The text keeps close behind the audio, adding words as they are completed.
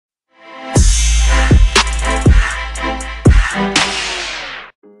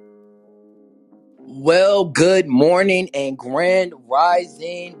Well, good morning and grand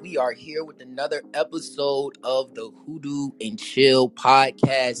rising. We are here with another episode of the Hoodoo and Chill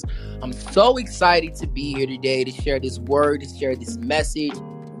podcast. I'm so excited to be here today to share this word, to share this message.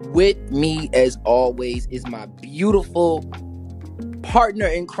 With me, as always, is my beautiful partner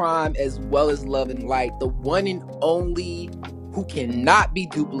in crime as well as love and light, the one and only who cannot be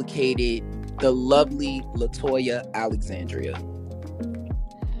duplicated, the lovely Latoya Alexandria.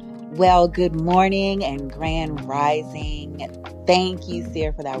 Well, good morning and grand rising. Thank you,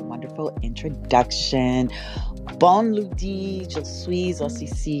 Sir, for that wonderful introduction. Bon lundi, je suis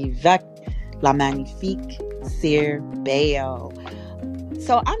aussi avec la magnifique Sir Bayo.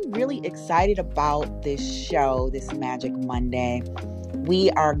 So I'm really excited about this show, this Magic Monday. We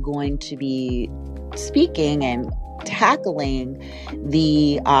are going to be speaking and tackling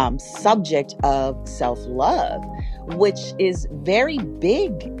the subject of self-love, which is very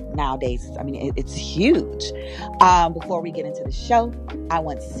big nowadays. I mean, it's huge. Before we get into the show, I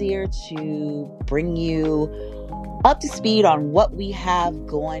want Seer to bring you up to speed on what we have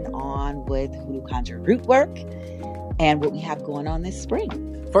going on with Hoodoo Conjure Root Work and what we have going on this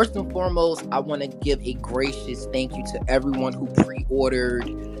spring. First and foremost, I want to give a gracious thank you to everyone who pre-ordered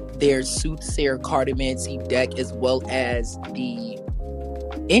their Soothsayer Cartomancy deck, as well as the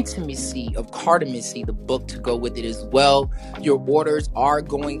Intimacy of Cartomancy, the book to go with it as well. Your orders are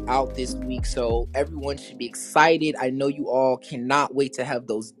going out this week, so everyone should be excited. I know you all cannot wait to have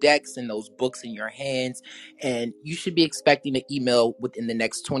those decks and those books in your hands, and you should be expecting an email within the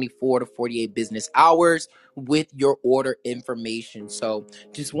next 24 to 48 business hours with your order information. So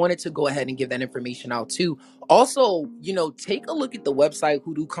just wanted to go ahead and give that information out too. Also, take a look at the website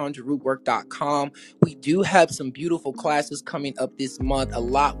hoodooconjurerootwork.com. We do have some beautiful classes coming up this month. A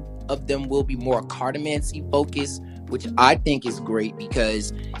lot of them will be more cartomancy focused, which I think is great,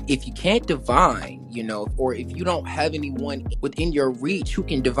 because if you can't divine, or if you don't have anyone within your reach who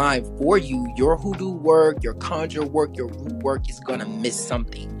can divine for you, your hoodoo work, your conjure work, your root work is gonna miss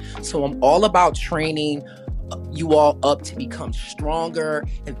something. So I'm all about training you all up to become stronger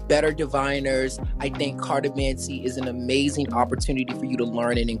and better diviners. I think cartomancy is an amazing opportunity for you to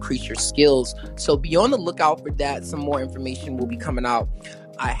learn and increase your skills. So be on the lookout for that. Some more information will be coming out.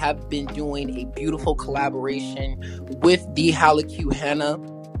 I have been doing a beautiful collaboration with the Halaku Hannah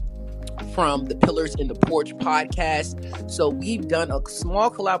from the Pillars in the Porch podcast. So we've done a small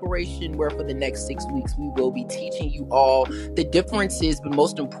collaboration where for the next 6 weeks, we will be teaching you all the differences, but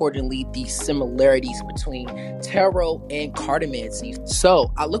most importantly, the similarities between tarot and cartomancy.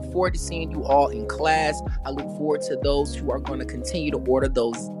 So I look forward to seeing you all in class. I look forward to those who are going to continue to order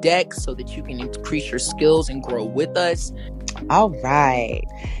those decks so that you can increase your skills and grow with us. All right.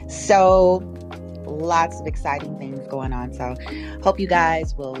 So lots of exciting things going on. So hope you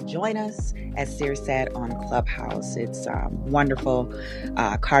guys will join us, as Seer said, on Clubhouse. It's wonderful.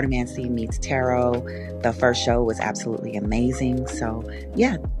 Cartomancy meets tarot. The first show was absolutely amazing. So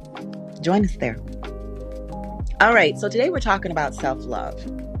yeah, join us there. All right. So today we're talking about self-love.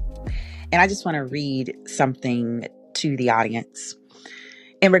 And I just want to read something to the audience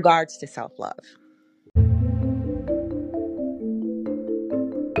in regards to self-love.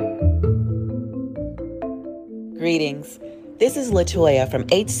 Greetings. This is Latoya from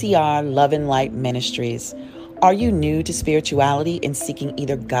HCR Love and Light Ministries. Are you new to spirituality and seeking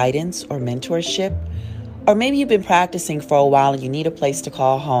either guidance or mentorship? Or maybe you've been practicing for a while and you need a place to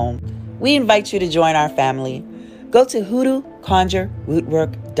call home. We invite you to join our family. Go to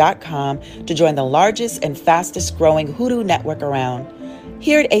hoodooconjurerootwork.com to join the largest and fastest growing hoodoo network around.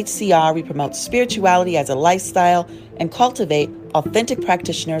 Here at HCR, we promote spirituality as a lifestyle and cultivate authentic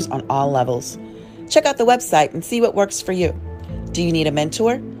practitioners on all levels. Check out the website and see what works for you. Do you need a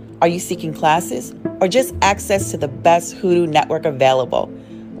mentor? Are you seeking classes? Or just access to the best hoodoo network available?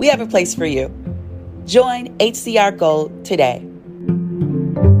 We have a place for you. Join HCR Gold today.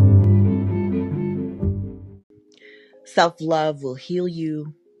 Self-love will heal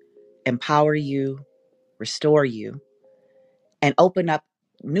you, empower you, restore you, and open up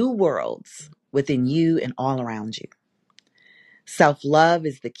new worlds within you and all around you. Self-love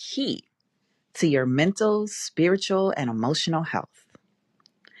is the key to your mental, spiritual, and emotional health.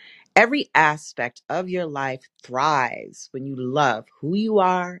 Every aspect of your life thrives when you love who you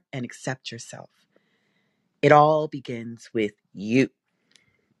are and accept yourself. It all begins with you.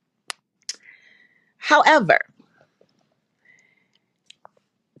 However,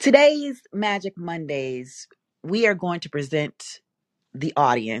 today's Magic Mondays, we are going to present the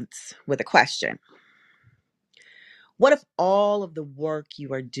audience with a question. What if all of the work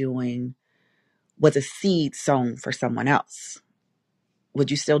you are doing was a seed sown for someone else? Would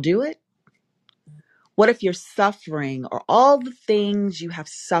you still do it? What if your suffering or all the things you have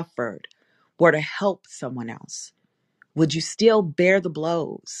suffered were to help someone else? Would you still bear the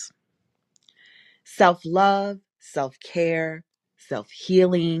blows? Self-love, self-care,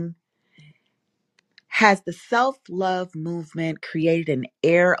 self-healing. Has the self-love movement created an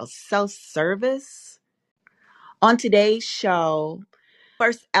air of self-service? On today's show,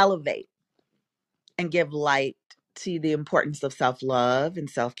 first elevate and give light to the importance of self-love and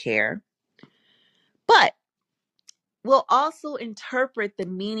self-care. But we'll also interpret the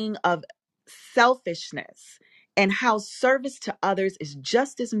meaning of selfishness and how service to others is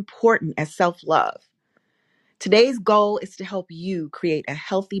just as important as self-love. Today's goal is to help you create a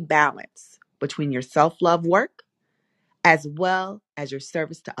healthy balance between your self-love work as well as your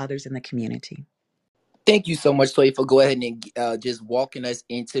service to others in the community. Thank you so much, Toy, for go ahead and just walking us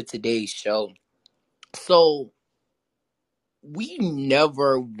into today's show. So we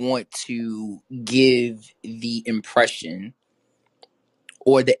never want to give the impression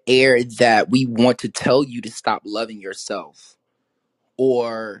or the air that we want to tell you to stop loving yourself,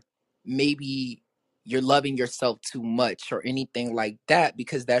 or maybe you're loving yourself too much or anything like that,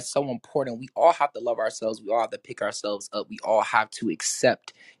 because that's so important. We all have to love ourselves. We all have to pick ourselves up. We all have to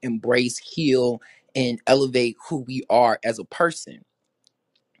accept, embrace, heal, and elevate who we are as a person.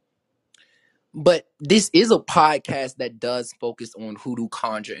 But this is a podcast that does focus on hoodoo,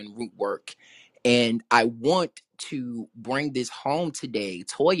 conjure, and root work. And I want to bring this home today.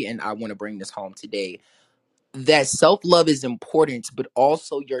 Toya and I want to bring this home today, that self-love is important, but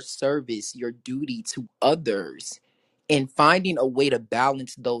also your service, your duty to others, and finding a way to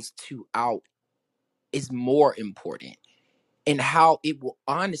balance those two out is more important, and how it will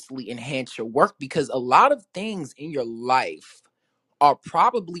honestly enhance your work, because a lot of things in your life are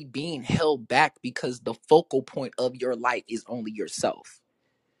probably being held back because the focal point of your life is only yourself.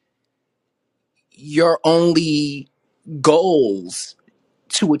 Your only goals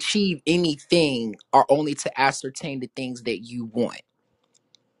to achieve anything are only to ascertain the things that you want.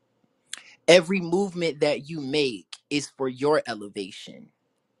 Every movement that you make is for your elevation.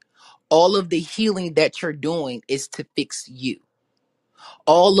 All of the healing that you're doing is to fix you.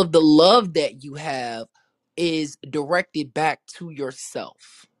 All of the love that you have is directed back to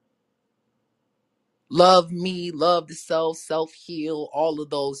yourself. Love me, love the self, self heal, all of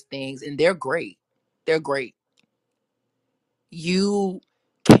those things. And they're great. They're great. You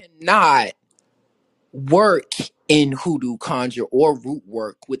cannot work in hoodoo, conjure, or root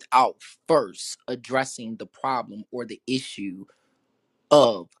work without first addressing the problem or the issue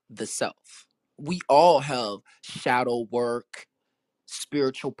of the self. We all have shadow work,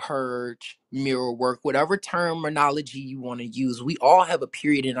 spiritual purge, mirror work, whatever terminology you want to use. We all have a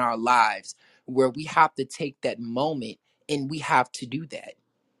period in our lives where we have to take that moment and we have to do that.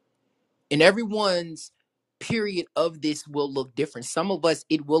 And everyone's period of this will look different. Some of us,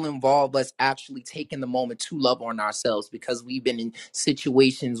 it will involve us actually taking the moment to love on ourselves, because we've been in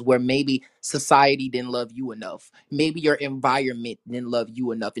situations where maybe society didn't love you enough. Maybe your environment didn't love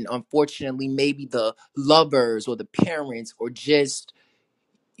you enough. And unfortunately, maybe the lovers or the parents or just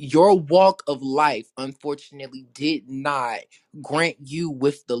your walk of life unfortunately did not grant you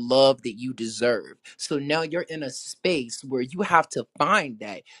with the love that you deserve. So now you're in a space where you have to find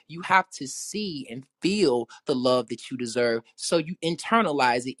that. You have to see and feel the love that you deserve. So you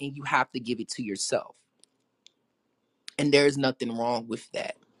internalize it and you have to give it to yourself. And there's nothing wrong with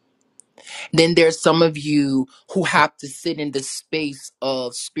that. Then there's some of you who have to sit in the space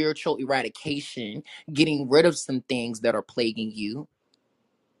of spiritual eradication, getting rid of some things that are plaguing you,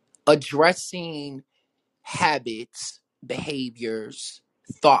 addressing habits, behaviors,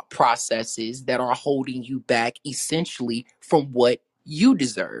 thought processes that are holding you back essentially from what you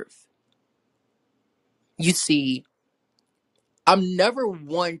deserve. You see, I'm never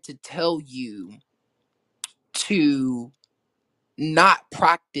one to tell you to not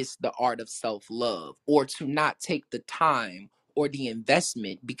practice the art of self-love or to not take the time or the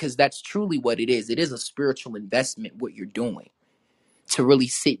investment, because that's truly what it is. It is a spiritual investment, what you're doing, to really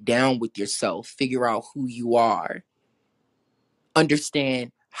sit down with yourself, figure out who you are,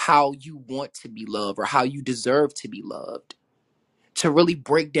 understand how you want to be loved or how you deserve to be loved, to really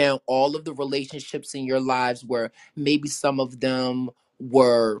break down all of the relationships in your lives where maybe some of them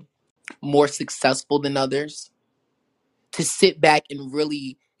were more successful than others, to sit back and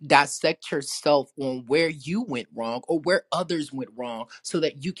really dissect yourself on where you went wrong or where others went wrong, so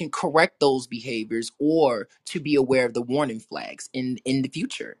that you can correct those behaviors or to be aware of the warning flags in the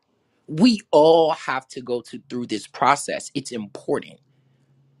future. We all have to go through this process. It's important.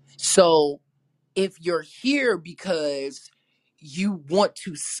 So if you're here because you want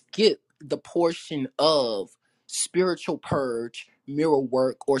to skip the portion of spiritual purge, mirror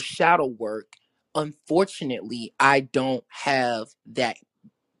work, or shadow work, unfortunately, I don't have that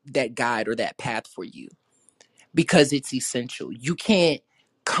guide or that path for you because it's essential. You can't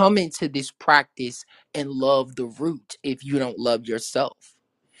come into this practice and love the root if you don't love yourself.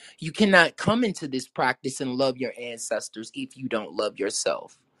 You cannot come into this practice and love your ancestors if you don't love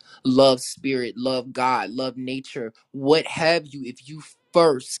yourself. Love spirit, love God, love nature, what have you, if you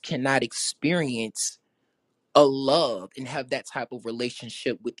first cannot experience a love and have that type of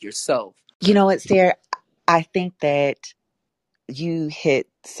relationship with yourself. You know what, Sarah? I think that you hit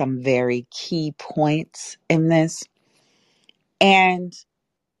some very key points in this. And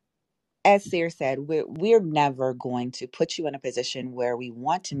as Sarah said, we're never going to put you in a position where we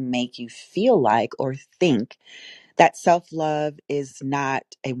want to make you feel like or think that self-love is not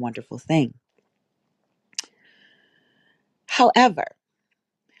a wonderful thing. However,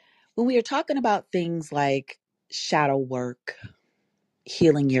 when we are talking about things like shadow work,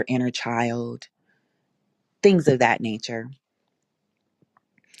 healing your inner child, things of that nature,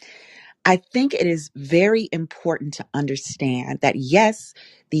 I think it is very important to understand that, yes,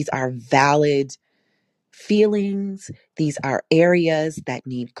 these are valid feelings. These are areas that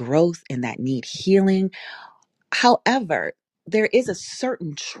need growth and that need healing. However, there is a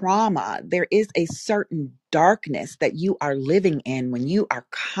certain trauma, there is a certain darkness that you are living in when you are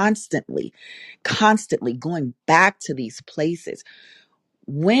constantly going back to these places.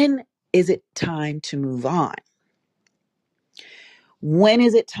 When is it time to move on? When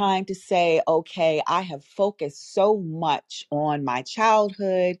is it time to say, okay, I have focused so much on my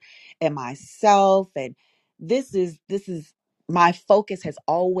childhood and myself, and this is my focus has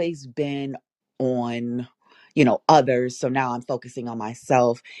always been on, others. So now I'm focusing on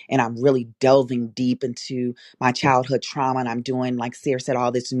myself and I'm really delving deep into my childhood trauma, and I'm doing, like Sarah said,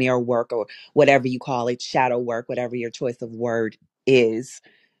 all this mirror work or whatever you call it, shadow work, whatever your choice of word is,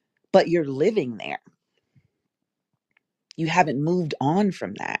 but you're living there. You haven't moved on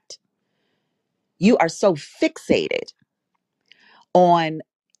from that. You are so fixated on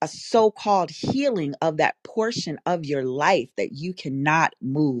a so-called healing of that portion of your life that you cannot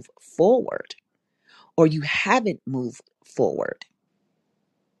move forward, or you haven't moved forward.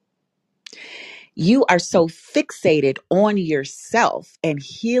 You are so fixated on yourself and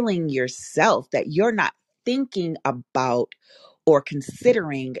healing yourself that you're not thinking about or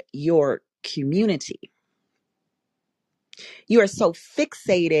considering your community. You are so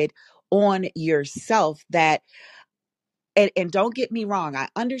fixated on yourself that, and don't get me wrong, I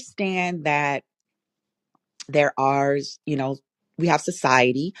understand that there are, we have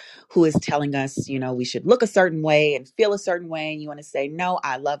society who is telling us, we should look a certain way and feel a certain way. And you want to say, no,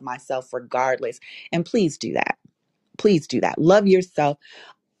 I love myself regardless. And please do that. Please do that. Love yourself,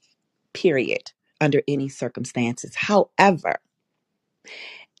 period, under any circumstances. However,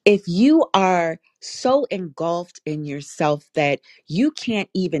 if you are so engulfed in yourself that you can't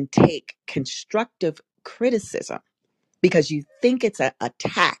even take constructive criticism because you think it's an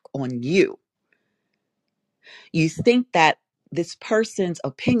attack on you, you think that this person's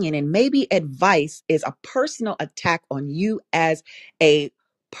opinion and maybe advice is a personal attack on you as a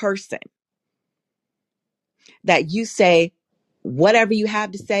person, that you say, whatever you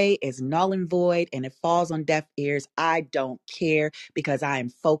have to say is null and void and it falls on deaf ears. I don't care because I am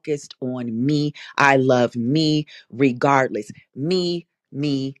focused on me. I love me regardless. Me,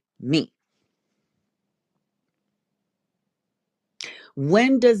 me, me.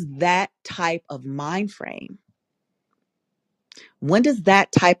 When does that type of mind frame,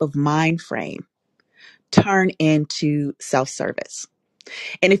 turn into self-service?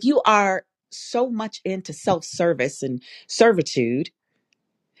 And if you are so much into self-service and servitude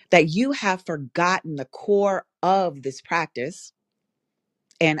that you have forgotten the core of this practice,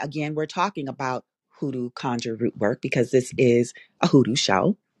 and again, we're talking about hoodoo conjure root work because this is a hoodoo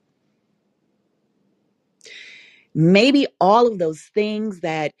show. Maybe all of those things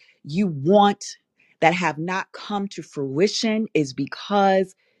that you want that have not come to fruition is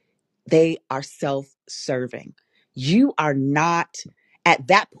because they are self-serving. You are not at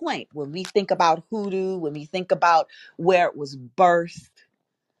that point. When we think about hoodoo, when we think about where it was birthed,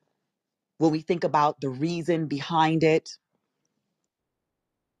 when we think about the reason behind it,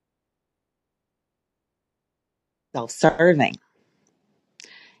 self-serving.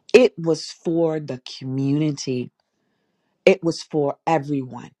 It was for the community. It was for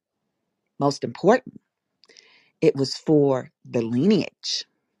everyone. Most important, it was for the lineage.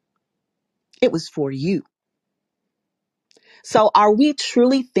 It was for you. So are we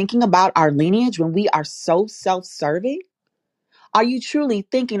truly thinking about our lineage when we are so self-serving? Are you truly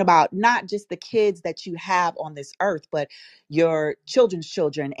thinking about not just the kids that you have on this earth, but your children's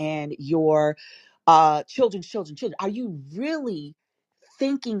children and your children's children? Are you really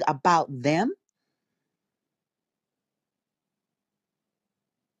thinking about them?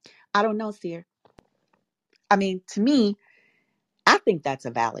 I don't know, Seer. I mean, to me, I think that's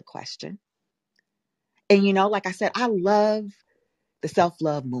a valid question. And like I said, I love the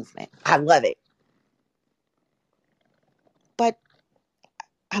self-love movement. I love it. But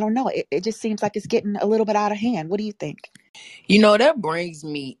I don't know. It just seems like it's getting a little bit out of hand. What do you think? That brings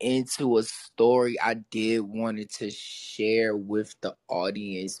me into a story I did wanted to share with the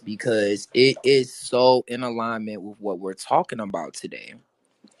audience because it is so in alignment with what we're talking about today.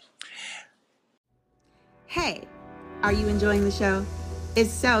 Hey, are you enjoying the show? If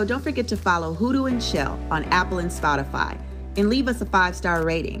so, don't forget to follow Hoodoo and Chill on Apple and Spotify and leave us a 5-star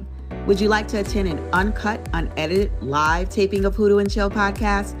rating. Would you like to attend an uncut, unedited live taping of Hoodoo and Chill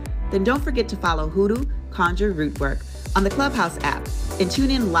podcast? Then don't forget to follow Hoodoo Conjure Rootwork on the Clubhouse app and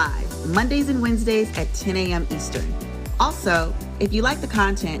tune in live Mondays and Wednesdays at 10 a.m. Eastern. Also, if you like the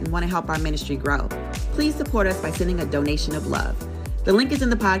content and want to help our ministry grow, please support us by sending a donation of love. The link is in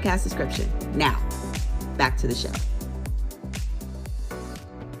the podcast description. Now, back to the show.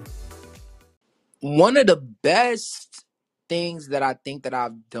 One of the best things that I think that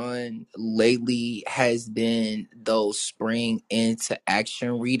I've done lately has been those spring into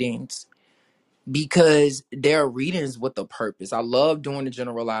action readings, because they're readings with a purpose. I love doing the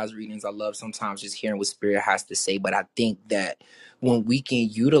generalized readings. I love sometimes just hearing what Spirit has to say. But I think that when we can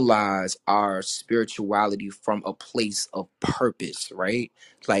utilize our spirituality from a place of purpose, right?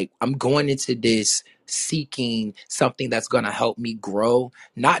 Like, I'm going into this seeking something that's going to help me grow,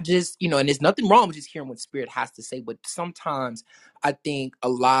 not just, and there's nothing wrong with just hearing what Spirit has to say. But sometimes I think a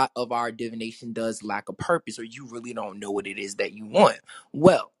lot of our divination does lack a purpose, or you really don't know what it is that you want.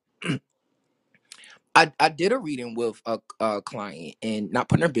 Well, I did a reading with a client, and not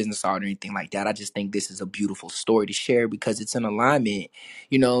putting her business out or anything like that. I just think this is a beautiful story to share because it's in alignment.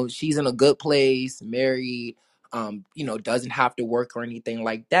 She's in a good place, married, doesn't have to work or anything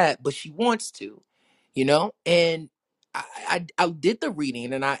like that, but she wants to, and I did the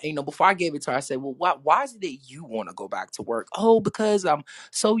reading, and before I gave it to her, I said, well, why is it that you want to go back to work? Oh, because I'm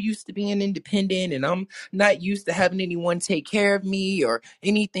so used to being independent, and I'm not used to having anyone take care of me or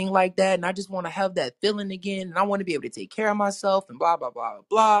anything like that. And I just want to have that feeling again. And I want to be able to take care of myself and blah, blah, blah,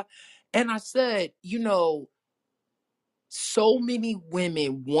 blah. And I said, so many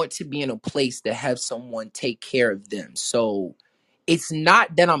women want to be in a place to have someone take care of them. So it's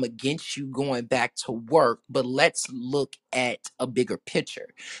not that I'm against you going back to work, but let's look at a bigger picture,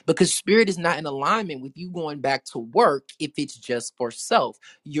 because Spirit is not in alignment with you going back to work if it's just for self.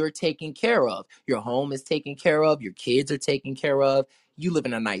 You're taken care of. Your home is taken care of. Your kids are taken care of. You live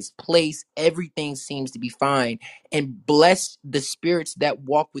in a nice place. Everything seems to be fine. And bless the spirits that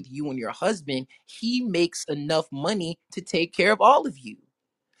walk with you and your husband. He makes enough money to take care of all of you.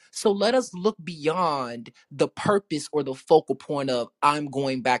 So let us look beyond the purpose or the focal point of I'm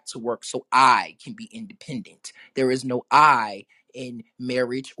going back to work so I can be independent. There is no I in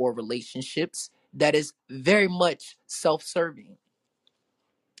marriage or relationships. That is very much self-serving.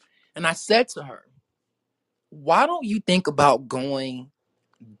 And I said to her, why don't you think about going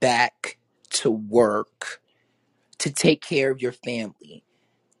back to work to take care of your family,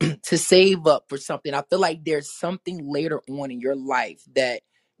 to save up for something? I feel like there's something later on in your life that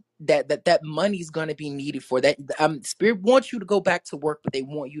money's going to be needed for that. Spirit wants you to go back to work, but they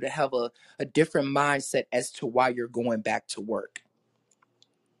want you to have a different mindset as to why you're going back to work.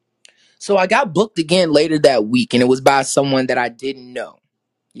 So I got booked again later that week, and it was by someone that I didn't know,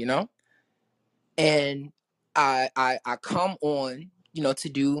 you know and I come on, to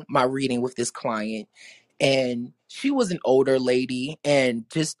do my reading with this client, and she was an older lady and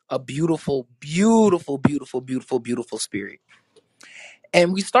just a beautiful, beautiful, beautiful, beautiful, beautiful spirit.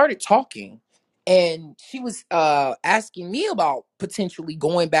 And we started talking, and she was asking me about potentially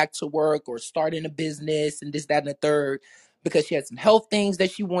going back to work or starting a business and this, that, and the third, because she had some health things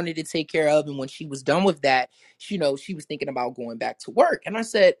that she wanted to take care of. And when she was done with that, she was thinking about going back to work. And I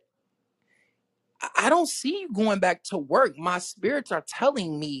said, I don't see you going back to work. My spirits are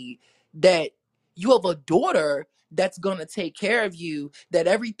telling me that you have a daughter that's going to take care of you, that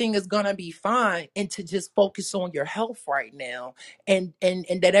everything is going to be fine, and to just focus on your health right now, and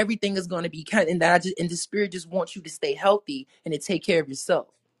that everything is going to be kind, and that the spirit just wants you to stay healthy and to take care of yourself.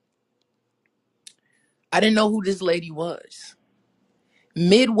 I didn't know who this lady was.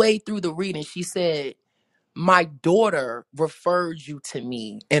 Midway through the reading, she said, my daughter referred you to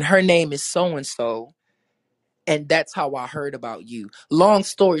me, and her name is so and so, And that's how I heard about you. Long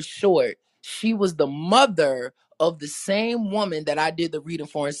story short, she was the mother of the same woman that I did the reading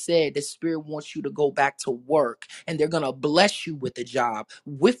for and said the spirit wants you to go back to work and they're gonna bless you with a job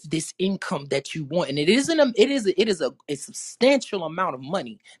with this income that you want. And it is a substantial amount of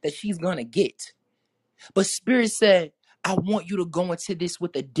money that she's gonna get. But spirit said, I want you to go into this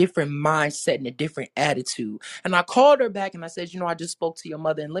with a different mindset and a different attitude. And I called her back and I said, I just spoke to your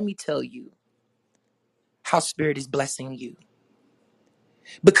mother, and let me tell you how spirit is blessing you.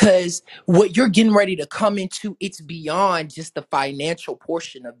 Because what you're getting ready to come into, it's beyond just the financial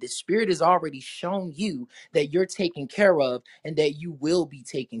portion of this. Spirit has already shown you that you're taken care of and that you will be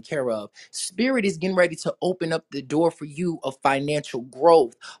taken care of. Spirit is getting ready to open up the door for you of financial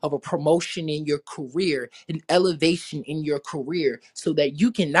growth, of a promotion in your career, an elevation in your career, so that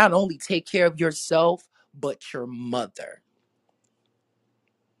you can not only take care of yourself, but your mother.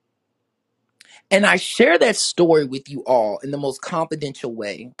 And I share that story with you all in the most confidential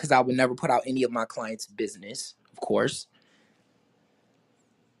way, because I would never put out any of my clients' business, of course,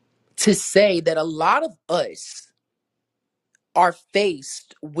 to say that a lot of us are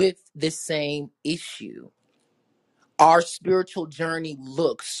faced with the same issue. Our spiritual journey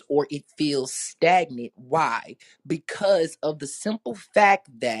looks or it feels stagnant. Why? Because of the simple fact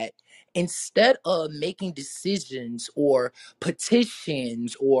that instead of making decisions or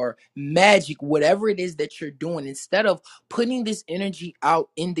petitions or magic, whatever it is that you're doing, instead of putting this energy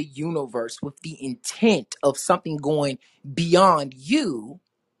out in the universe with the intent of something going beyond you,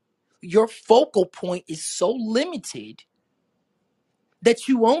 your focal point is so limited that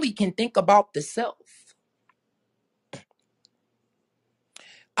you only can think about the self.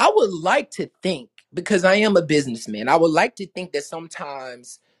 I would like to think, because I am a businessman, I would like to think that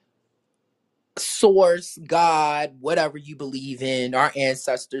sometimes source, God, whatever you believe in, our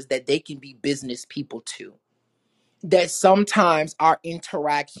ancestors, that they can be business people too. That sometimes our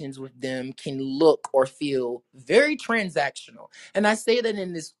interactions with them can look or feel very transactional. And I say that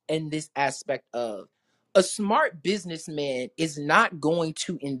in this aspect of a smart businessman is not going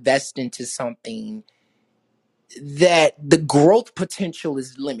to invest into something that the growth potential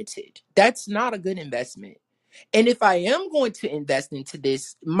is limited. That's not a good investment. And if I am going to invest into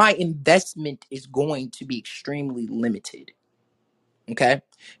this, my investment is going to be extremely limited. Okay.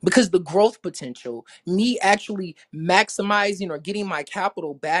 Because the growth potential, me actually maximizing or getting my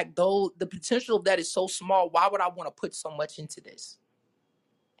capital back, though the potential of that is so small, why would I want to put so much into this?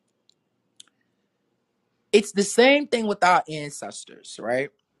 It's the same thing with our ancestors, right?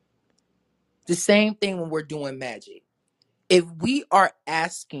 The same thing when we're doing magic. If we are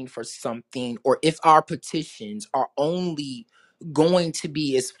asking for something, or if our petitions are only going to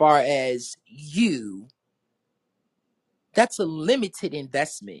be as far as you, that's a limited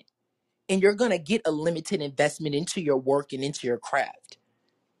investment. And you're going to get a limited investment into your work and into your craft.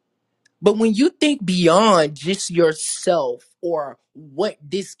 But when you think beyond just yourself or what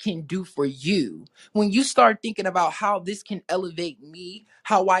this can do for you, when you start thinking about how this can elevate me,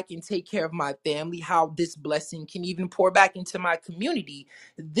 how I can take care of my family, how this blessing can even pour back into my community,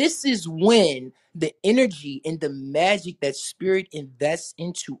 this is when the energy and the magic that spirit invests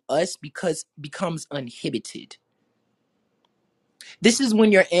into us becomes uninhibited. This is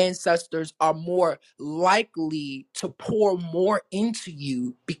when your ancestors are more likely to pour more into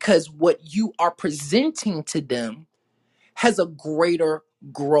you because what you are presenting to them has a greater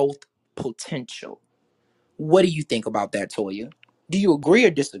growth potential. What do you think about that, Toya? Do you agree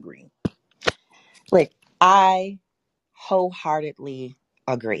or disagree? Like, I wholeheartedly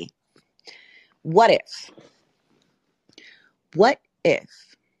agree. What if? What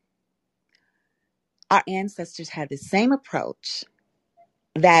if our ancestors had the same approach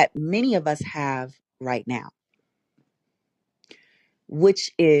that many of us have right now, which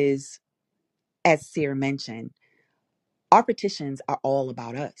is, as Seer mentioned, our petitions are all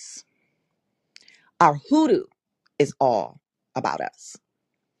about us. Our hoodoo is all about us.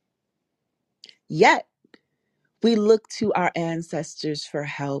 Yet, we look to our ancestors for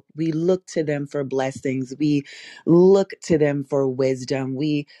help. We look to them for blessings. We look to them for wisdom.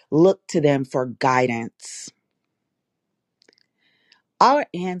 We look to them for guidance. Our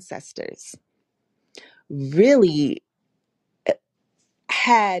ancestors really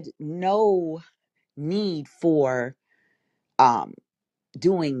had no need for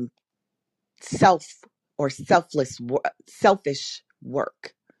doing self or selfish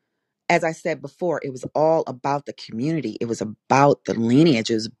work. As I said before, it was all about the community. It was about the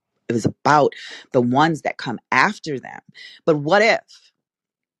lineages. It was about the ones that come after them. But what if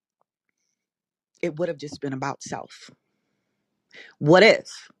it would have just been about self? What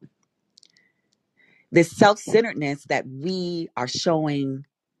if This self-centeredness that we are showing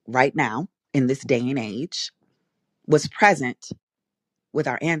right now in this day and age was present with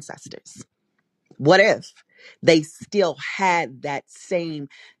our ancestors. What if they still had that same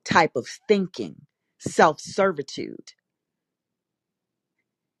type of thinking, self-servitude,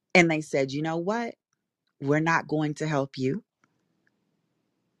 and they said, you know what? We're not going to help you.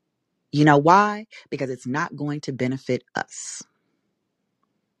 You know why? Because it's not going to benefit us.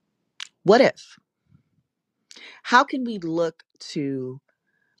 What if? How can we look to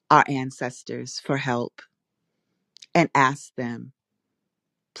our ancestors for help and ask them,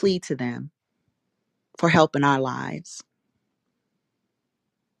 plead to them for help in our lives?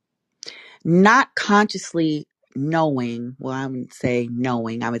 Not consciously knowing, well, I wouldn't say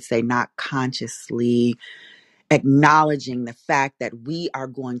knowing, I would say not consciously acknowledging the fact that we are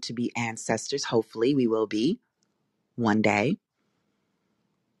going to be ancestors. Hopefully, we will be one day.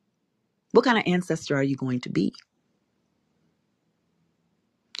 What kind of ancestor are you going to be?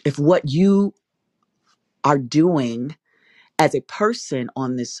 If what you are doing as a person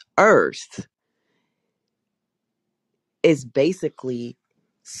on this earth is basically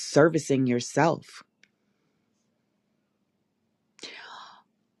servicing yourself.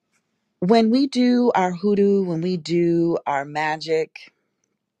 When we do our hoodoo, when we do our magic,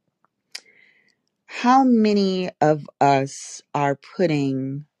 how many of us are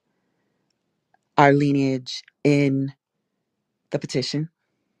putting our lineage in the petition?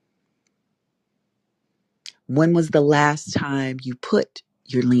 When was the last time you put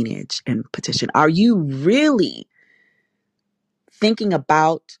your lineage in petition? Are you really thinking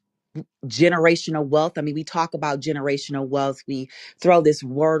about generational wealth? I mean, we talk about generational wealth. We throw this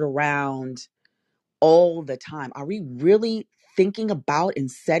word around all the time. Are we really thinking about and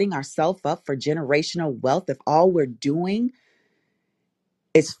setting ourselves up for generational wealth if all we're doing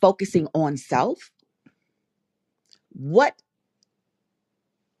is focusing on self? What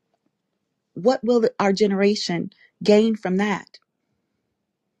will our generation gain from that?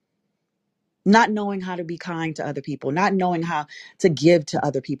 Not knowing how to be kind to other people, not knowing how to give to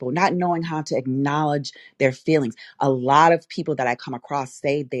other people, not knowing how to acknowledge their feelings. A lot of people that I come across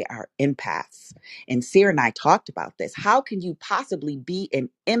say they are empaths. And Sarah and I talked about this. How can you possibly be an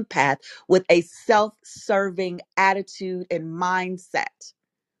empath with a self-serving attitude and mindset?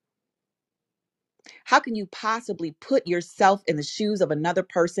 How can you possibly put yourself in the shoes of another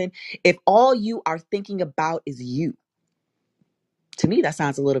person if all you are thinking about is you? To me, that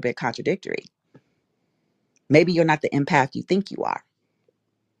sounds a little bit contradictory. Maybe you're not the empath you think you are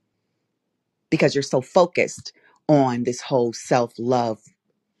because you're so focused on this whole self-love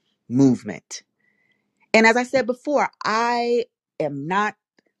movement. And as I said before, I am not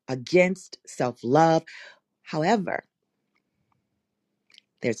against self-love. However,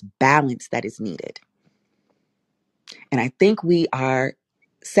 there's balance that is needed. And I think we are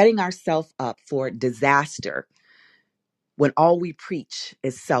setting ourselves up for disaster when all we preach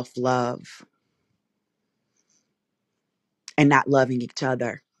is self-love and not loving each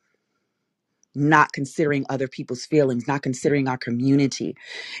other, not considering other people's feelings, not considering our community,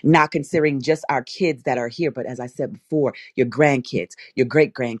 not considering just our kids that are here. But as I said before, your grandkids, your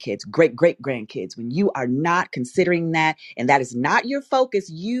great-grandkids, great-great-grandkids, when you are not considering that and that is not your focus,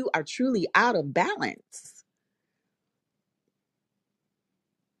 you are truly out of balance.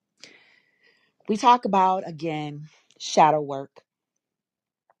 We talk about, again, shadow work.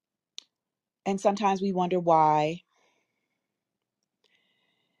 And sometimes we wonder why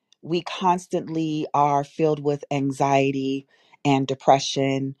we constantly are filled with anxiety and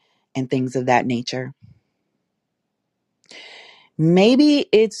depression and things of that nature. Maybe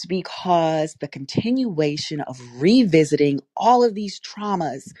it's because the continuation of revisiting all of these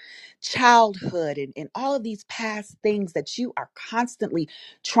traumas, childhood, and all of these past things that you are constantly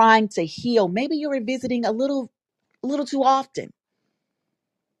trying to heal. Maybe you're revisiting a little too often.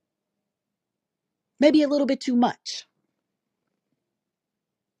 Maybe a little bit too much.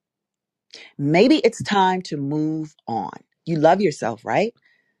 Maybe it's time to move on. You love yourself, right?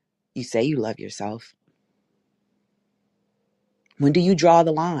 You say you love yourself. When do you draw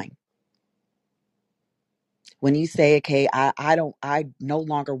the line? When you say, okay, I no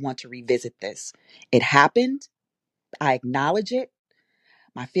longer want to revisit this. It happened. I acknowledge it.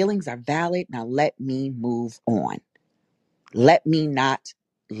 My feelings are valid. Now let me move on. Let me not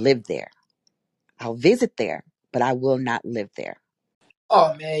live there. I'll visit there, but I will not live there.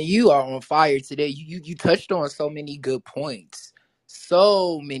 Oh man, you are on fire today. You touched on so many good points.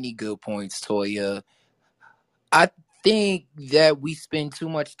 So many good points, Toya. I think that we spend too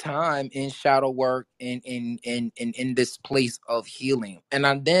much time in shadow work in this place of healing.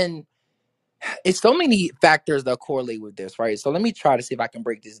 And then It's so many factors that correlate with this, right? So let me try to see if I can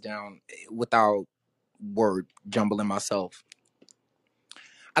break this down without word jumbling myself.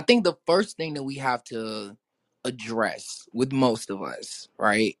 I think the first thing that we have to address with most of us,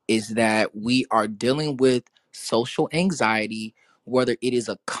 right, is that we are dealing with social anxiety, whether it is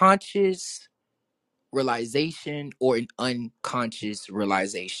a conscious realization or an unconscious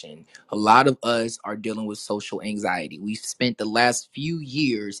realization. A lot of us are dealing with social anxiety. We've spent the last few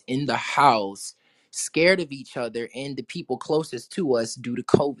years in the house scared of each other and the people closest to us due to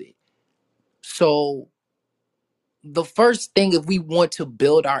COVID. So the first thing, if we want to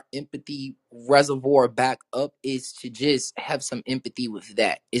build our empathy reservoir back up, is to just have some empathy with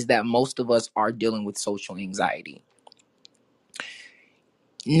that, is that most of us are dealing with social anxiety.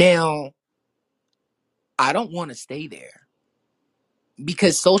 Now, I don't want to stay there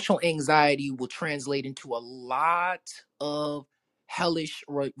because social anxiety will translate into a lot of hellish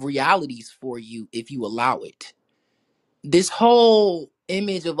realities for you if you allow it. This whole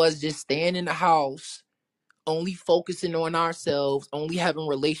image of us just staying in the house, only focusing on ourselves, only having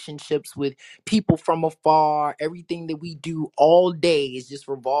relationships with people from afar, everything that we do all day is just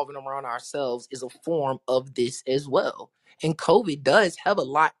revolving around ourselves, is a form of this as well. And COVID does have a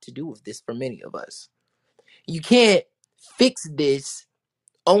lot to do with this for many of us. You can't fix this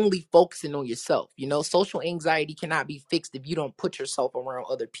only focusing on yourself. You know, social anxiety cannot be fixed if you don't put yourself around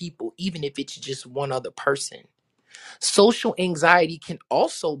other people, even if it's just one other person. Social anxiety can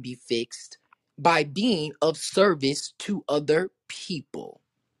also be fixed by being of service to other people.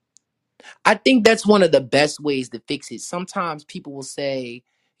 I think that's one of the best ways to fix it. Sometimes people will say,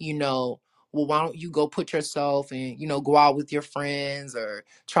 you know, well, why don't you go put yourself and, go out with your friends or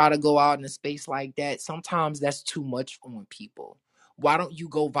try to go out in a space like that? Sometimes that's too much on people. Why don't you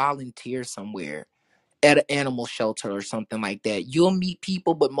go volunteer somewhere at an animal shelter or something like that? You'll meet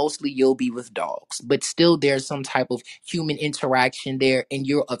people, but mostly you'll be with dogs. But still, there's some type of human interaction there, and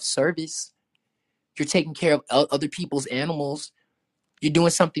you're of service. You're taking care of other people's animals. You're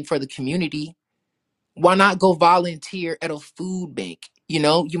doing something for the community. Why not go volunteer at a food bank?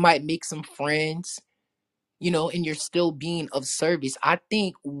 You might make some friends, and you're still being of service. I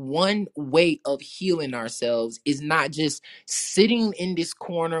think one way of healing ourselves is not just sitting in this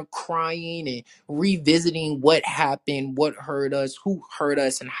corner crying and revisiting what happened, what hurt us, who hurt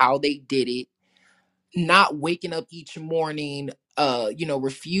us, and how they did it. Not waking up each morning,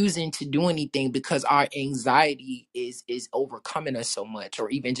 refusing to do anything because our anxiety is overcoming us so much, or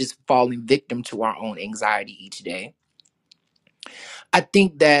even just falling victim to our own anxiety each day. I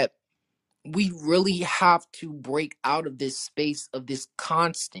think that we really have to break out of this space of this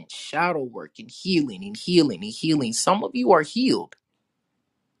constant shadow work and healing and healing and healing. Some of you are healed.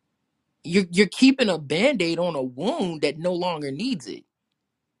 You're keeping a band-aid on a wound that no longer needs it.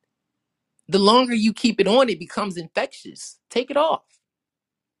 The longer you keep it on, it becomes infectious. Take it off.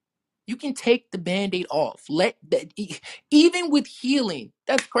 You can take the band-aid off. Let that, even with healing,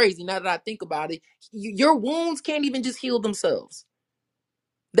 that's crazy. Now that I think about it, your wounds can't even just heal themselves.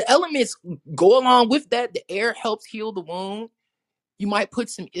 The elements go along with that. The air helps heal the wound. You might put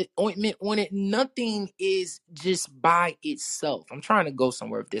some ointment on it. Nothing is just by itself. I'm trying to go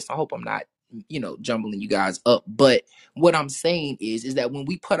somewhere with this. I hope I'm not, jumbling you guys up. But what I'm saying is that when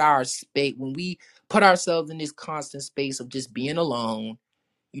we put ourselves in this constant space of just being alone,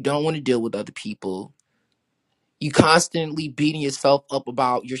 you don't want to deal with other people. You constantly beating yourself up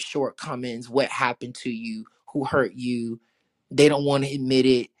about your shortcomings, what happened to you, who hurt you. They don't want to admit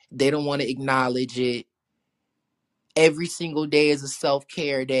it. They don't want to acknowledge it. Every single day is a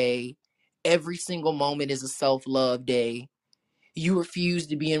self-care day. Every single moment is a self-love day. You refuse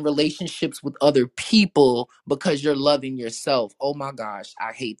to be in relationships with other people because you're loving yourself. Oh my gosh,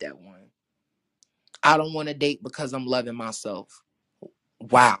 I hate that one. I don't want to date because I'm loving myself.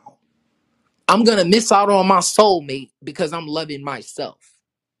 Wow. I'm going to miss out on my soulmate because I'm loving myself.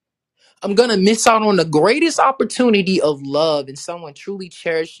 I'm going to miss out on the greatest opportunity of love and someone truly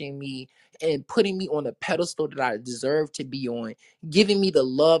cherishing me and putting me on the pedestal that I deserve to be on, giving me the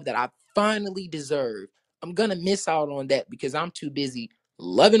love that I finally deserve. I'm going to miss out on that because I'm too busy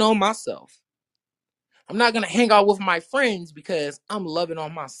loving on myself. I'm not going to hang out with my friends because I'm loving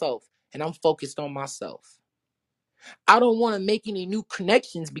on myself and I'm focused on myself. I don't want to make any new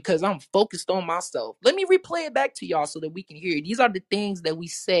connections because I'm focused on myself. Let me replay it back to y'all so that we can hear it. These are the things that we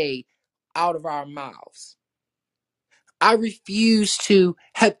say out of our mouths. I refuse to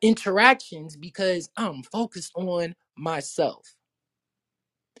have interactions because I'm focused on myself.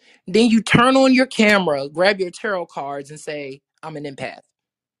 Then you turn on your camera, grab your tarot cards, and say, I'm an empath.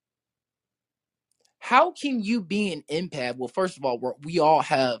 How can you be an empath? Well, first of all, we all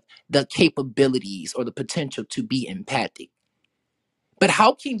have the capabilities or the potential to be empathic. But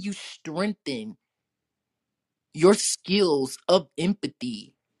how can you strengthen your skills of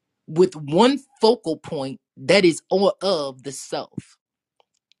empathy with one focal point that is all of the self?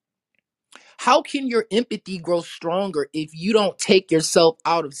 How can your empathy grow stronger if you don't take yourself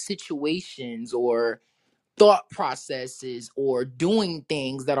out of situations or thought processes or doing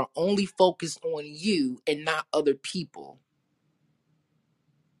things that are only focused on you and not other people?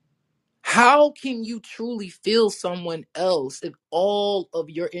 How can you truly feel someone else if all of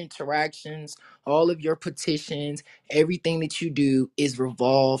your interactions, all of your petitions, everything that you do is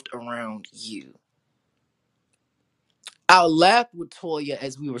revolved around you? I laughed with Toya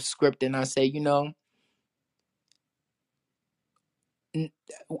as we were scripting. I say,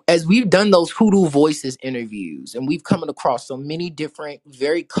 as we've done those Hoodoo Voices interviews and we've come across so many different,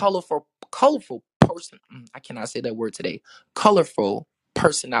 very colorful person. I cannot say that word today. Colorful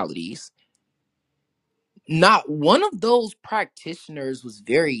personalities. Not one of those practitioners was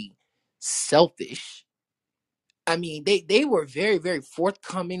very selfish. I mean, they were very, very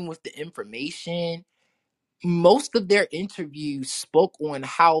forthcoming with the information. Most of their interviews spoke on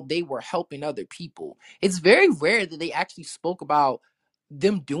how they were helping other people. It's very rare that they actually spoke about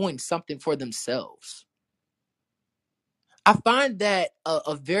them doing something for themselves. I find that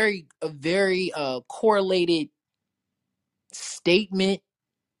a very correlated statement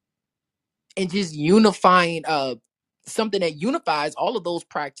and just unifying something that unifies all of those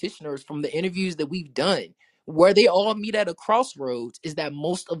practitioners from the interviews that we've done, where they all meet at a crossroads, is that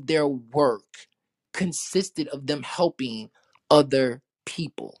most of their work consisted of them helping other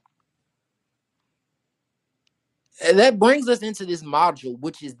people. And that brings us into this module,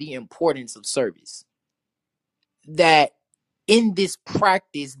 which is the importance of service. That in this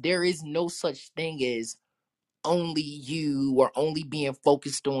practice, there is no such thing as only you or only being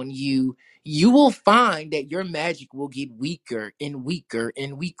focused on you. You will find that your magic will get weaker and weaker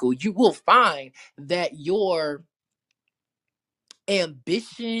and weaker. You will find that your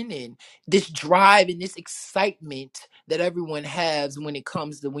ambition and this drive and this excitement that everyone has when it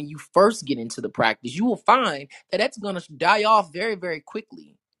comes to when you first get into the practice, you will find that that's going to die off very, very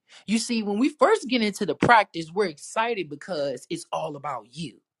quickly. You see, when we first get into the practice, we're excited because it's all about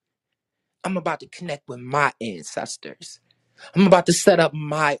you. I'm about to connect with my ancestors. I'm about to set up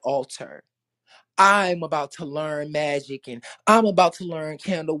my altar. I'm about to learn magic and I'm about to learn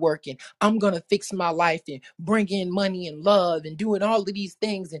candle work and I'm going to fix my life and bring in money and love and doing all of these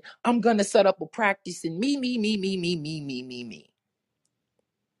things. And I'm going to set up a practice and me.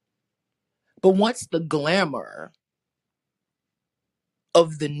 But once the glamour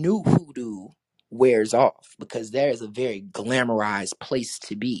of the new hoodoo wears off, because there is a very glamorized place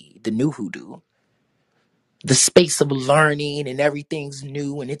to be, the new hoodoo, the space of learning and everything's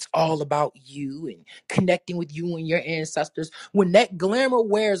new and it's all about you and connecting with you and your ancestors. When that glamour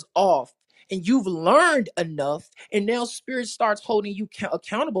wears off and you've learned enough and now spirit starts holding you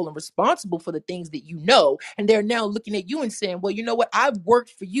accountable and responsible for the things that you know, and they're now looking at you and saying, well, you know what, I've worked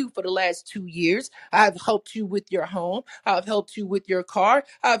for you for the last 2 years. I've helped you with your home. I've helped you with your car.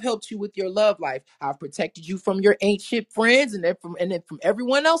 I've helped you with your love life. I've protected you from your ancient friends and then from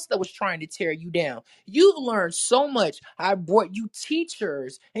everyone else that was trying to tear you down. You've learned so much. I brought you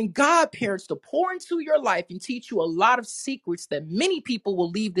teachers and godparents to pour into your life and teach you a lot of secrets that many people will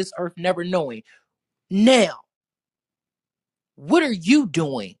leave this earth never knowing. Now, what are you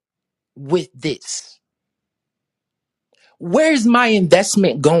doing with this? Where's my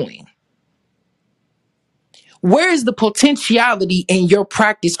investment going? Where is the potentiality in your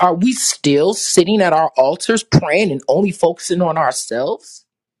practice? Are we still sitting at our altars praying and only focusing on ourselves?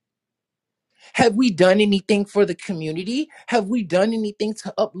 Have we done anything for the community? Have we done anything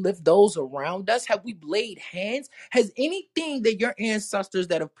to uplift those around us? Have we laid hands? Has anything that your ancestors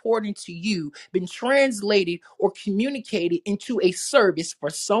that have poured into you been translated or communicated into a service for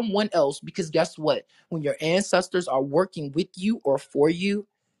someone else? Because guess what? When your ancestors are working with you or for you,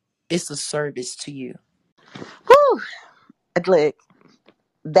 it's a service to you. Whew. Look,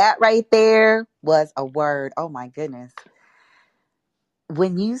 that right there was a word. Oh my goodness.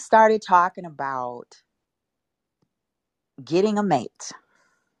 When you started talking about getting a mate,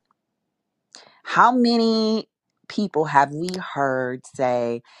 how many people have we heard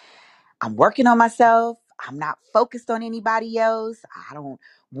say, I'm working on myself. I'm not focused on anybody else. I don't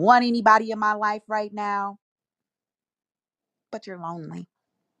want anybody in my life right now. But you're lonely.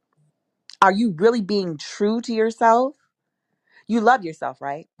 Are you really being true to yourself? You love yourself,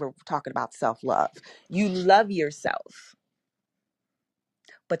 right? We're talking about self love. You love yourself,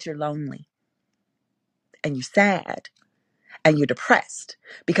 but you're lonely. and you're sad and you're depressed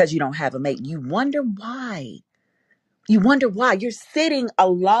because you don't have a mate. You wonder why. You wonder why. You're sitting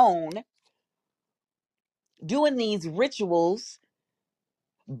alone doing these rituals,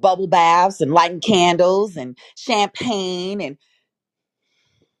 bubble baths and lighting candles and champagne and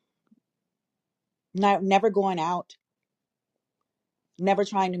never going out, never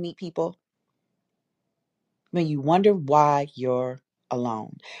trying to meet people. When you wonder why you're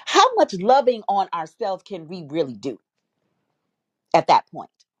alone. How much loving on ourselves can we really do at that point?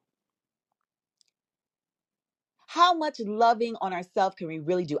 How much loving on ourselves can we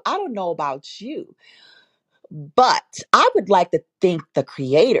really do? I don't know about you, but I would like to think the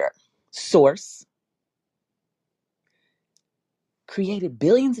creator, source, created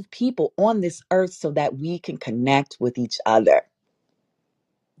billions of people on this earth so that we can connect with each other,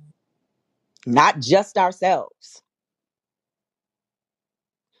 not just ourselves.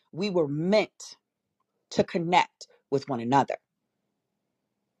 We were meant to connect with one another.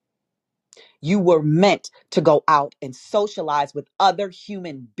 You were meant to go out and socialize with other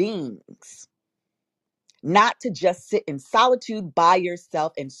human beings, not to just sit in solitude by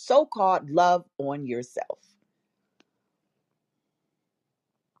yourself and so-called love on yourself.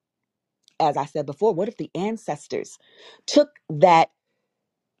 As I said before, what if the ancestors took that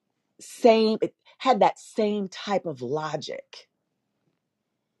had that same type of logic?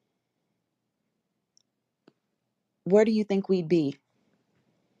 Where do you think we'd be?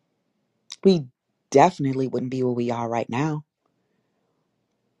 We definitely wouldn't be where we are right now.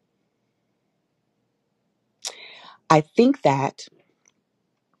 I think that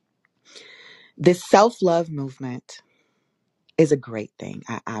this self-love movement is a great thing.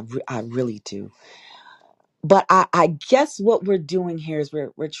 I really do. But I guess what we're doing here is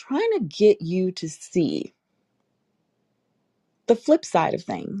we're trying to get you to see the flip side of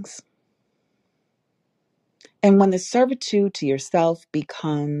things. And when the servitude to yourself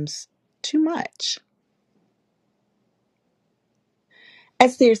becomes too much.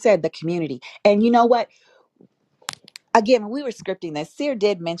 As Seer said, the community. And you know what? Again, when we were scripting this, Seer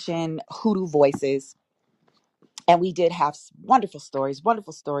did mention hoodoo voices. And we did have wonderful stories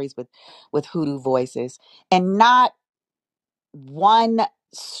with hoodoo voices. And not one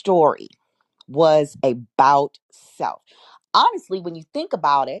story was about self. Honestly, when you think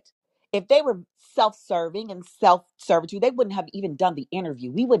about it, if they were self-serving and self-servitude, they wouldn't have even done the interview.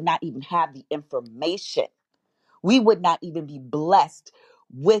 We would not even have the information. We would not even be blessed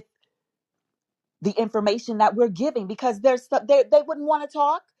with the information that we're giving because they wouldn't want to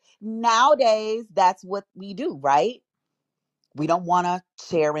talk. Nowadays, that's what we do, right? We don't want to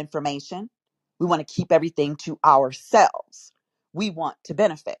share information. We want to keep everything to ourselves. We want to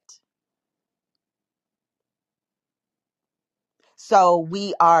benefit. So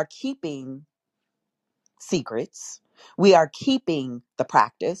we are keeping secrets. We are keeping the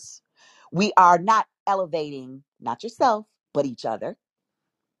practice. We are not elevating, not yourself, but each other.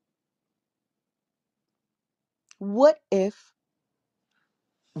 What if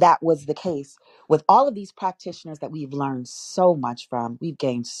that was the case with all of these practitioners that we've learned so much from? We've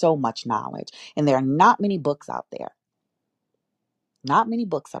gained so much knowledge, and there are not many books out there. Not many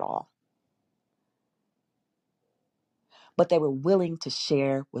books at all. But they were willing to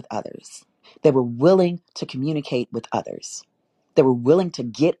share with others. They were willing to communicate with others. They were willing to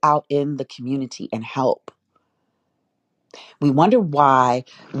get out in the community and help. We wonder why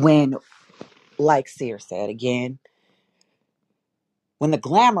when, like Seer said again, when the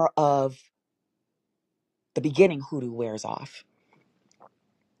glamour of the beginning hoodoo wears off,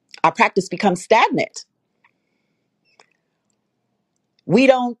 our practice becomes stagnant. We're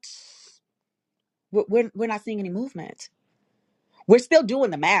not seeing any movement. We're still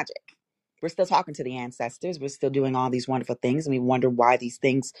doing the magic. We're still talking to the ancestors. We're still doing all these wonderful things. And we wonder why these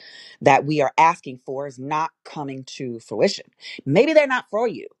things that we are asking for is not coming to fruition. Maybe they're not for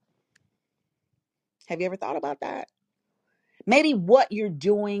you. Have you ever thought about that? Maybe what you're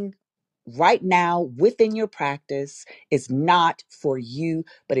doing right now within your practice is not for you,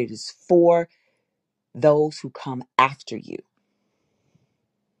 but it is for those who come after you.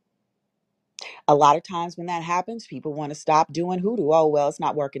 A lot of times when that happens, people want to stop doing hoodoo. Oh, well, it's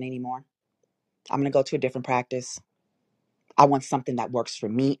not working anymore. I'm going to go to a different practice. I want something that works for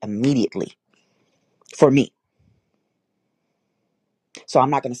me immediately. For me. So I'm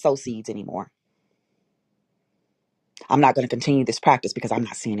not going to sow seeds anymore. I'm not going to continue this practice because I'm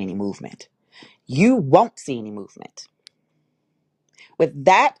not seeing any movement. You won't see any movement. With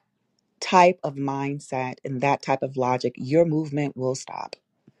that type of mindset and that type of logic, your movement will stop.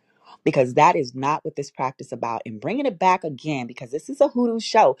 Because that is not what this practice is about. And bringing it back again, because this is a hoodoo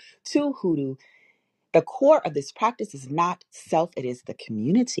show, to hoodoo The core of this practice is not self, it is the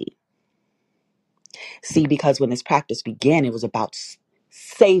community. See, because when this practice began, it was about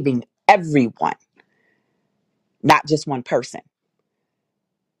saving everyone, not just one person.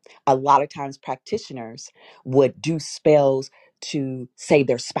 A lot of times practitioners would do spells to save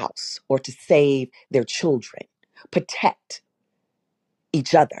their spouse or to save their children, protect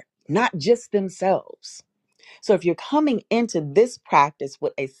each other, not just themselves. So if you're coming into this practice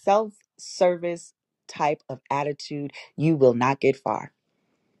with a self-service type of attitude, you will not get far.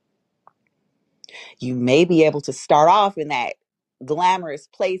 You may be able to start off in that glamorous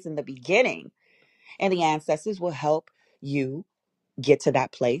place in the beginning, and the ancestors will help you get to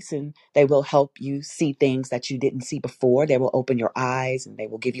that place, and they will help you see things that you didn't see before. They will open your eyes, and they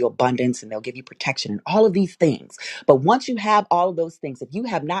will give you abundance, and they'll give you protection and all of these things. But once you have all of those things, if you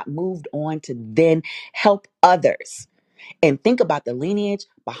have not moved on to then help others and think about the lineage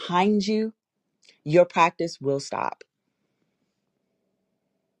behind you, your practice will stop.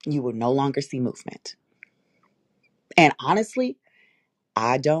 You will no longer see movement. And honestly,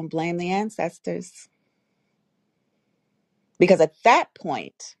 I don't blame the ancestors, because at that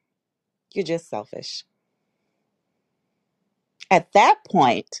point, you're just selfish. At that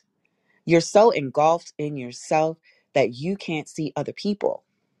point, you're so engulfed in yourself that you can't see other people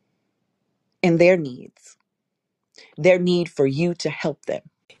and their needs, their need for you to help them.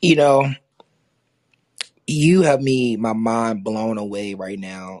 You know, you have my mind blown away right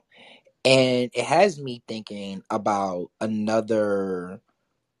now. And it has me thinking about another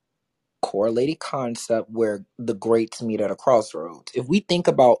correlated concept where the greats meet at a crossroads. If we think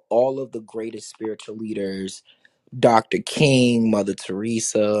about all of the greatest spiritual leaders, Dr. King, Mother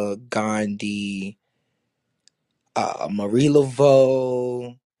Teresa, Gandhi, Marie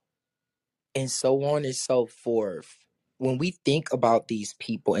Laveau, and so on and so forth. When we think about these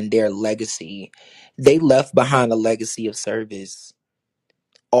people and their legacy, they left behind a legacy of service.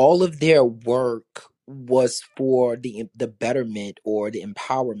 All of their work was for the betterment or the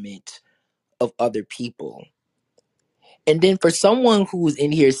empowerment of other people. And then for someone who's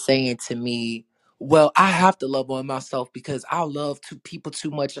in here saying to me, well, I have to love on myself because I love people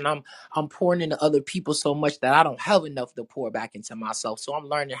too much, and I'm pouring into other people so much that I don't have enough to pour back into myself. So I'm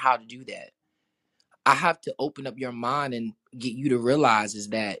learning how to do that. I have to open up your mind and get you to realize is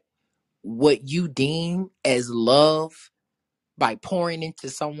that what you deem as love by pouring into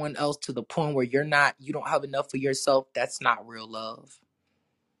someone else to the point where you don't have enough for yourself, that's not real love.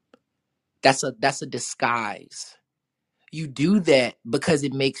 That's a disguise. You do that because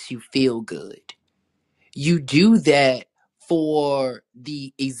it makes you feel good. You do that for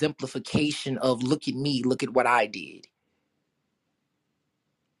the exemplification of look at me, look at what I did.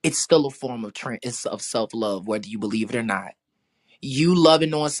 It's still a form of self-love, whether you believe it or not. You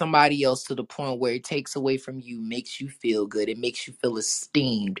loving on somebody else to the point where it takes away from you makes you feel good. It makes you feel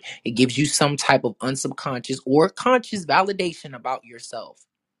esteemed. It gives you some type of unsubconscious or conscious validation about yourself.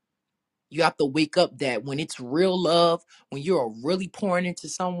 You have to wake up that when it's real love, when you're really pouring into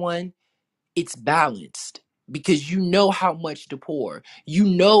someone, it's balanced because you know how much to pour. You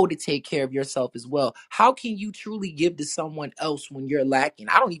know to take care of yourself as well. How can you truly give to someone else when you're lacking?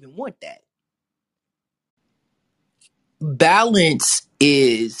 I don't even want that. Balance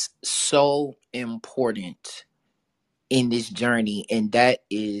is so important in this journey, and that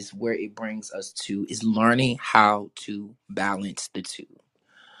is where it brings us to is learning how to balance the two.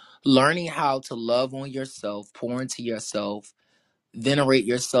 Learning how to love on yourself, pour into yourself, venerate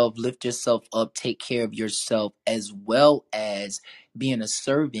yourself, lift yourself up, take care of yourself, as well as being a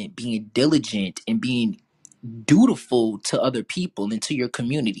servant, being diligent, and being dutiful to other people and to your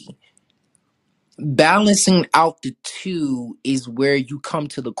community. Balancing out the two is where you come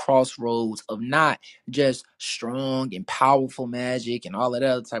to the crossroads of not just strong and powerful magic and all of that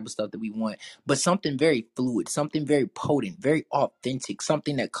other type of stuff that we want, but something very fluid, something very potent, very authentic,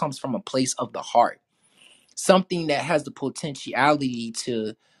 something that comes from a place of the heart, something that has the potentiality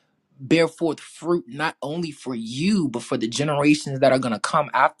to bear forth fruit not only for you but for the generations that are going to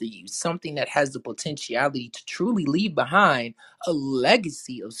come after you, something that has the potentiality to truly leave behind a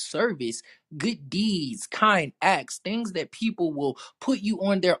legacy of service, good deeds, kind acts, things that people will put you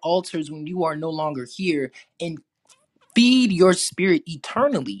on their altars when you are no longer here, and feed your spirit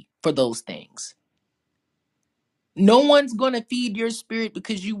eternally for those things. No one's going to feed your spirit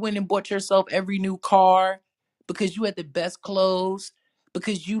because you went and bought yourself every new car, because you had the best clothes,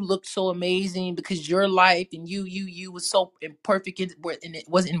 because you looked so amazing, because your life and you was so perfect and it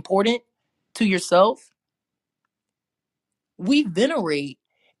wasn't important to yourself. We venerate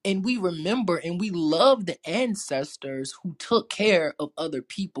And we remember and we love the ancestors who took care of other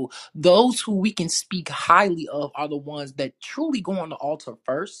people. Those who we can speak highly of are the ones that truly go on the altar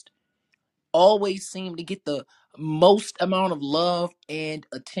first, always seem to get the most amount of love and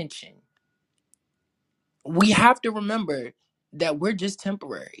attention. We have to remember that we're just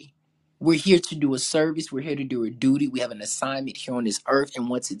temporary. We're here to do a service, we're here to do a duty, we have an assignment here on this earth, and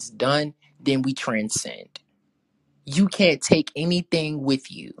once it's done, then we transcend. You can't take anything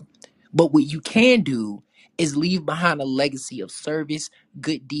with you. But what you can do is leave behind a legacy of service,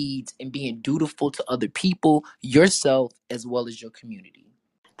 good deeds, and being dutiful to other people, yourself, as well as your community.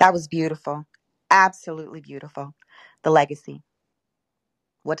 That was beautiful. Absolutely beautiful. The legacy.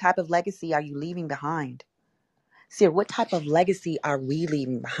 What type of legacy are you leaving behind? Sir, what type of legacy are we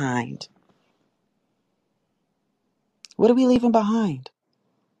leaving behind? What are we leaving behind?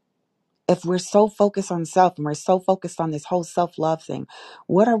 If we're so focused on self and we're so focused on this whole self-love thing,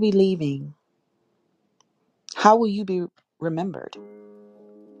 what are we leaving? How will you be remembered?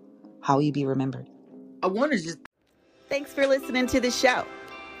 How will you be remembered? I want to just Thanks for listening to the show.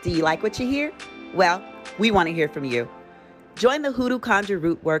 Do you like what you hear? Well, we want to hear from you. Join the Hoodoo Conjure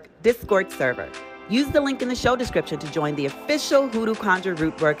Rootwork Discord server. Use the link in the show description to join the official Hoodoo Conjure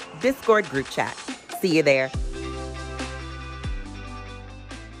Rootwork Discord group chat. See you there.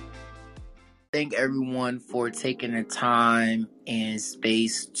 thank everyone for taking the time and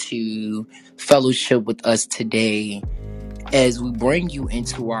space to fellowship with us today. As we bring you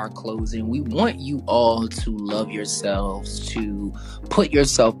into our closing, we want you all to love yourselves, to put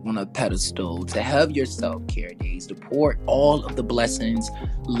yourself on a pedestal, to have your self-care days, to pour all of the blessings,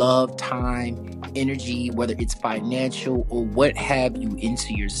 love, time, energy, whether it's financial or what have you,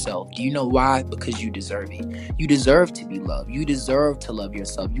 into yourself. Do you know why? Because you deserve it. You deserve to be loved. You deserve to love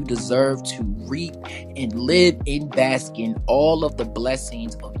yourself. You deserve to reap and live and bask in all of the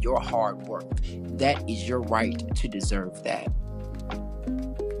blessings of your hard work. That is your right to deserve that.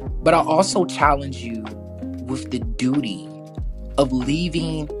 But I also challenge you with the duty of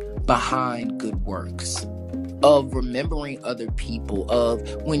leaving behind good works, of remembering other people, of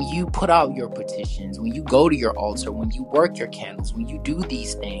when you put out your petitions, when you go to your altar, when you work your candles, when you do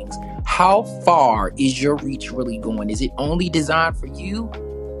these things, how far is your reach really going? Is it only designed for you?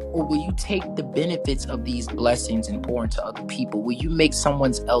 Or will you take the benefits of these blessings and pour into other people? Will you make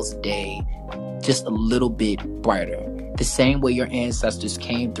someone else's day just a little bit brighter? The same way your ancestors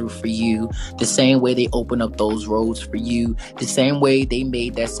came through for you, the same way they opened up those roads for you, the same way they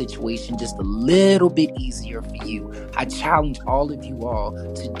made that situation just a little bit easier for you. I challenge all of you all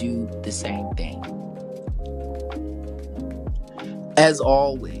to do the same thing. As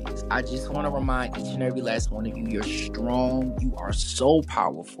always, I just want to remind each and every last one of you, you're strong. You are so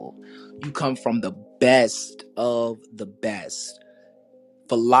powerful. You come from the best of the best.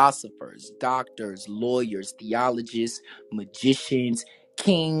 Philosophers, doctors, lawyers, theologians, magicians,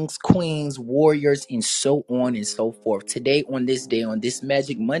 kings, queens, warriors, and so on and so forth. Today, on this day, on this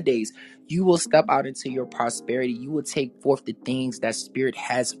Magic Mondays, you will step out into your prosperity. You will take forth the things that Spirit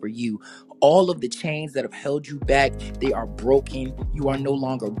has for you. All of the chains that have held you back, they are broken. You are no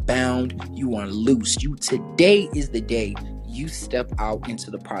longer bound. You are loose. Today is the day you step out into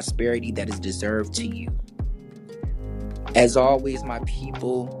the prosperity that is deserved to you. As always, my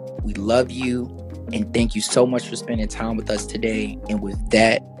people, we love you and thank you so much for spending time with us today. And with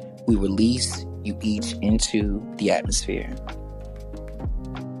that, we release you each into the atmosphere.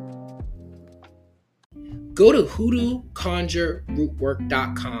 Go to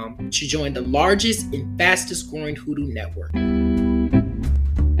hoodooconjurerootwork.com to join the largest and fastest growing hoodoo network.